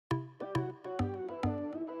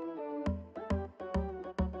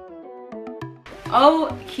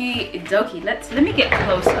Okie dokie, let me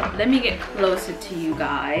get closer to you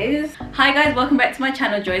guys. Hi guys, welcome back to my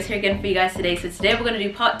channel. Joyce here again for you guys today. So today we're going to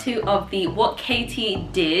do part 2 of the what Katie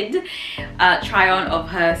did try on of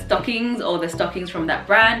her stockings, or the stockings from that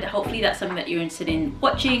brand. Hopefully that's something that you're interested in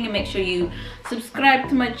watching, and make sure you subscribe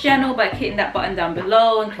to my channel by hitting that button down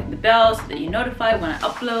below and click the bell so that you're notified when I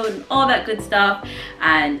upload and all that good stuff.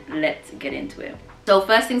 And let's get into it. So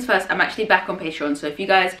first things first, I'm actually back on Patreon. So if you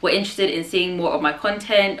guys were interested in seeing more of my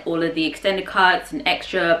content, all of the extended cuts and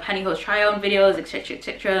extra pantyhose try on videos,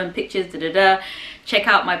 etc, and pictures, check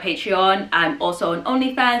out my Patreon. I'm also on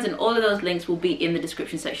OnlyFans, and all of those links will be in the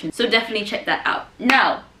description section, so definitely check that out.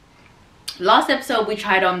 Now, last episode we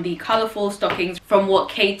tried on the colorful stockings from what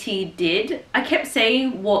Katie did. I kept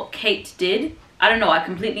saying what Kate did. I don't know, I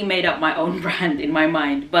completely made up my own brand in my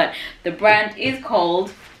mind, but the brand is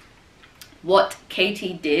called what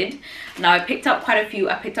Katie did. Now I picked up quite a few.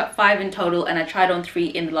 I picked up 5 in total, and I tried on 3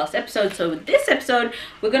 in the last episode. So with this episode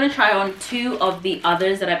we're going to try on 2 of the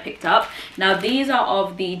others that I picked up. Now these are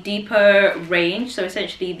of the deeper range, so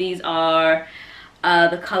essentially these are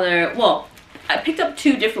the color, well, I picked up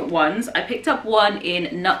 2 different ones. I picked up one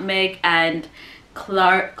in nutmeg and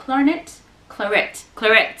claret,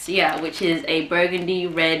 yeah, which is a burgundy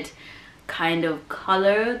red kind of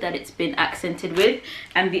color that it's been accented with.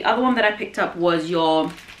 And the other one that I picked up was your,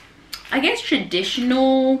 I guess,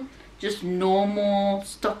 traditional, just normal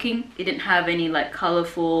stocking. It didn't have any like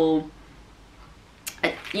colorful,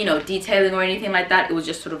 you know, detailing or anything like that. It was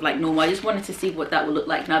just sort of like normal. I just wanted to see what that would look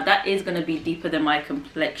like. Now that is going to be deeper than my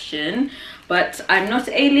complexion, but I'm not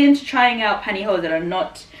alien to trying out pantyhose that are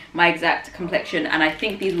not my exact complexion, and I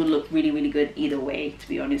think these would look really, really good either way, to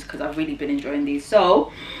be honest, because I've really been enjoying these.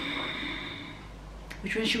 So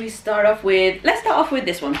which one should we start off with? Let's start off with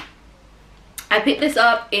this one. I picked this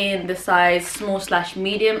up in the size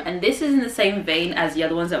small/medium, and this is in the same vein as the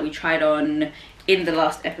other ones that we tried on in the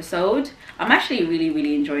last episode. I'm actually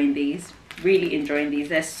really enjoying these. Really enjoying these.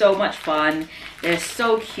 They're so much fun. They're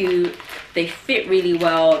so cute. They fit really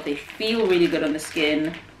well. They feel really good on the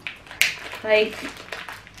skin. Like,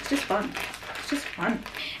 it's just fun. It's just fun.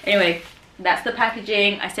 Anyway, that's the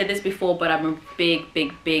packaging. I said this before, but I'm a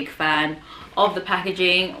big fan of the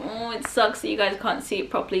packaging. Oh, it sucks that you guys can't see it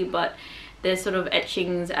properly, but there's sort of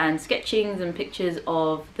etchings and sketchings and pictures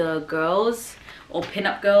of the girls, or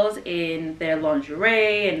pin-up girls, in their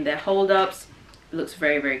lingerie and their hold-ups. It looks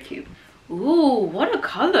very cute. Ooh, what a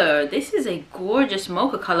color. This is a gorgeous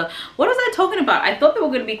mocha color. What was I talking about? I thought they were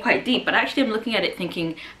going to be quite deep, but actually I'm looking at it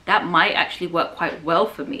thinking that might actually work quite well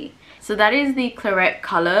for me. So that is the claret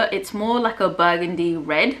color. It's more like a burgundy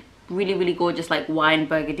red. Really gorgeous, like wine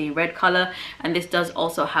burgundy red color. And this does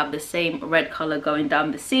also have the same red color going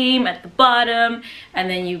down the seam at the bottom, and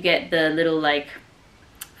then you get the little like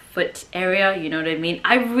foot area, you know what I mean.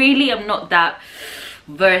 I really am not that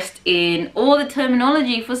versed in all the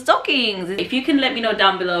terminology for stockings. If you can let me know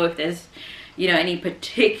down below if there's, you know, any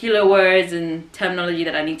particular words and terminology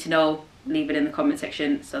that I need to know, leave it in the comment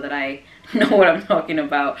section so that I know what I'm talking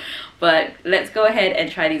about. But let's go ahead and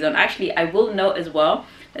try these on. Actually, I will note as well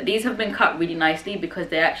that these have been cut really nicely, because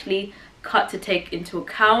they're actually cut to take into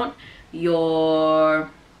account your,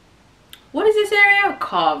 what is this area?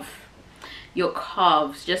 Calf. Your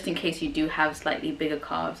calves, just in case you do have slightly bigger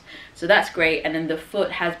calves. So that's great. And then the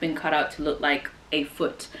foot has been cut out to look like a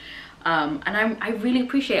foot. And I really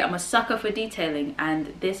appreciate it. I'm a sucker for detailing,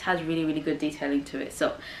 and this has really good detailing to it.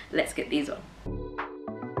 So let's get these on.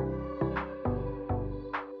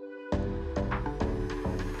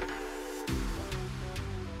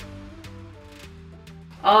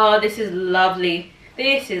 Oh, this is lovely.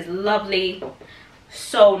 This is lovely.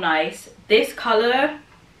 So nice. This color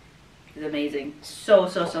is amazing. So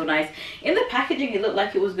nice. In the packaging it looked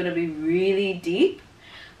like it was going to be really deep,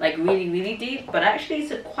 like really deep, but actually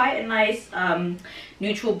it's quite a nice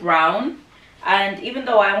neutral brown. And even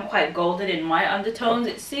though I am quite golden in my undertones,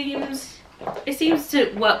 it seems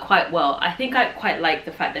to work quite well. I think I quite like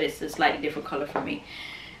the fact that it's a slightly different color for me.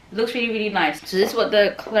 It looks really nice. So this is what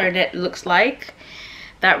the clarinet looks like.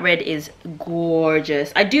 That red is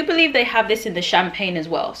gorgeous. I do believe they have this in the champagne as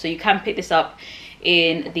well, so you can pick this up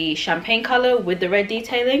in the champagne color with the red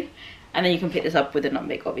detailing, and then you can pick this up with the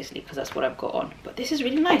nutmeg, obviously, because that's what I've got on. But this is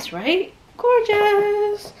really nice, right?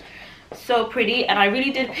 Gorgeous. So pretty. And I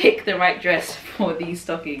really did pick the right dress for these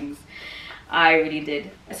stockings. I really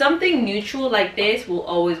did. Something neutral like this will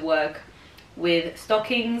always work with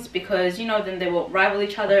stockings, because, you know, then they won't rival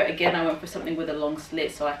each other. Again, I went for something with a long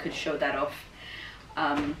slit so I could show that off.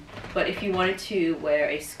 But if you wanted to wear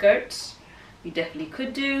a skirt, you definitely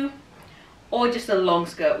could do, or just a long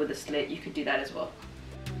skirt with a slit, you could do that as well.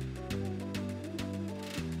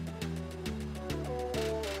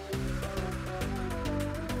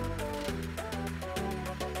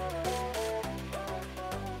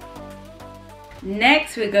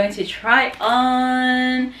 Next, we're going to try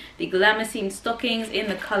on the Glamour Seam stockings in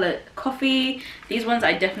the color coffee. These ones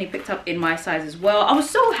I definitely picked up in my size as well. I was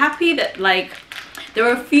so happy that like there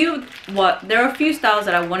are a few styles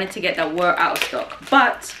that I wanted to get that were out of stock,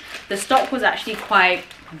 but the stock was actually quite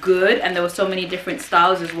good and there were so many different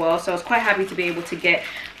styles as well, so I was quite happy to be able to get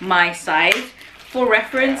my size. For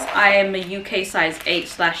reference, I am a UK size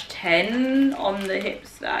 8/10 on the hip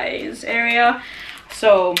size area,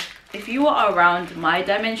 so if you are around my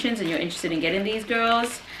dimensions and you're interested in getting these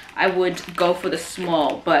girls, I would go for the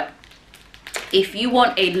small. But if you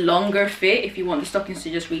want a longer fit, if you want the stockings to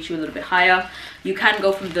just reach you a little bit higher, you can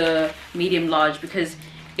go from the medium large, because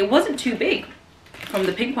it wasn't too big. From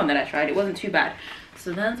the pink one that I tried, it wasn't too bad.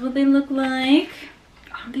 So that's what they look like.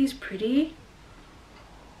 Aren't these pretty?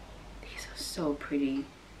 These are so pretty.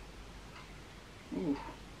 Ooh,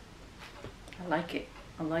 I like it.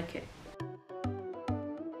 I like it.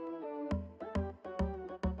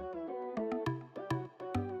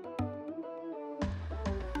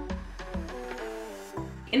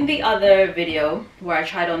 In the other video where I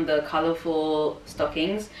tried on the colorful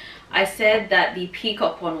stockings, I said that the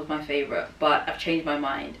peacock one was my favorite, but I've changed my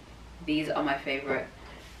mind. These are my favorite.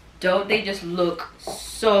 Don't they just look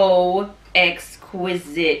so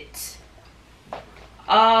exquisite?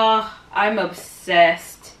 I'm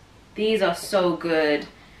obsessed. These are so good.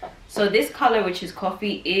 So this color, which is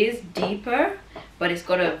coffee, is deeper, but it's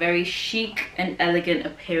got a very chic and elegant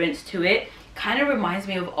appearance to it. Kind of reminds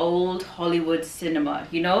me of old Hollywood cinema,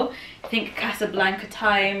 you know? Think Casablanca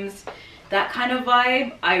times, that kind of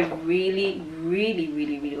vibe. I really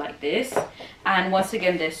like this. And once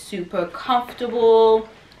again, they're super comfortable,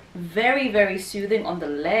 very soothing on the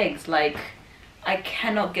legs. Like, I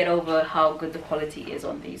cannot get over how good the quality is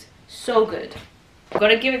on these. So good.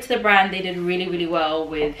 Gotta give it to the brand. They did really well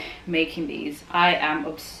with making these. I am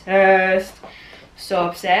obsessed. So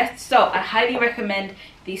obsessed. So I highly recommend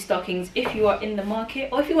these stockings if you are in the market,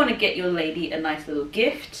 or if you want to get your lady a nice little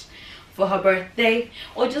gift for her birthday,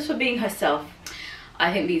 or just for being herself.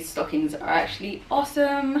 I think these stockings are actually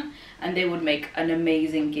awesome, and they would make an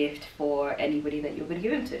amazing gift for anybody that you're going to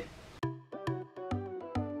give them to.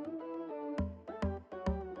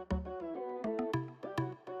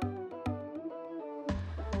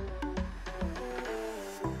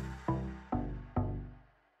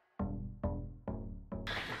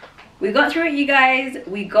 We got through it, you guys.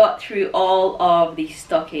 We got through all of the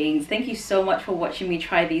stockings. Thank you so much for watching me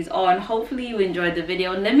try these on. Hopefully you enjoyed the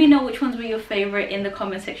video. Let me know which ones were your favorite in the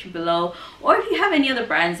comment section below, or if you have any other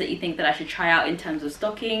brands that you think that I should try out in terms of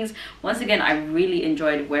stockings. Once again, I really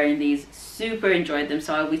enjoyed wearing these. Super enjoyed them,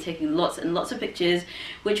 so I'll be taking lots and lots of pictures,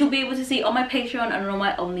 which you'll be able to see on my Patreon and on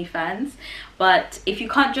my OnlyFans. But if you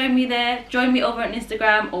can't join me there, join me over on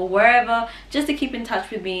Instagram or wherever, just to keep in touch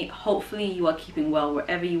with me. Hopefully you are keeping well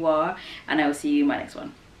wherever you are, and I will see you in my next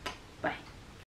one.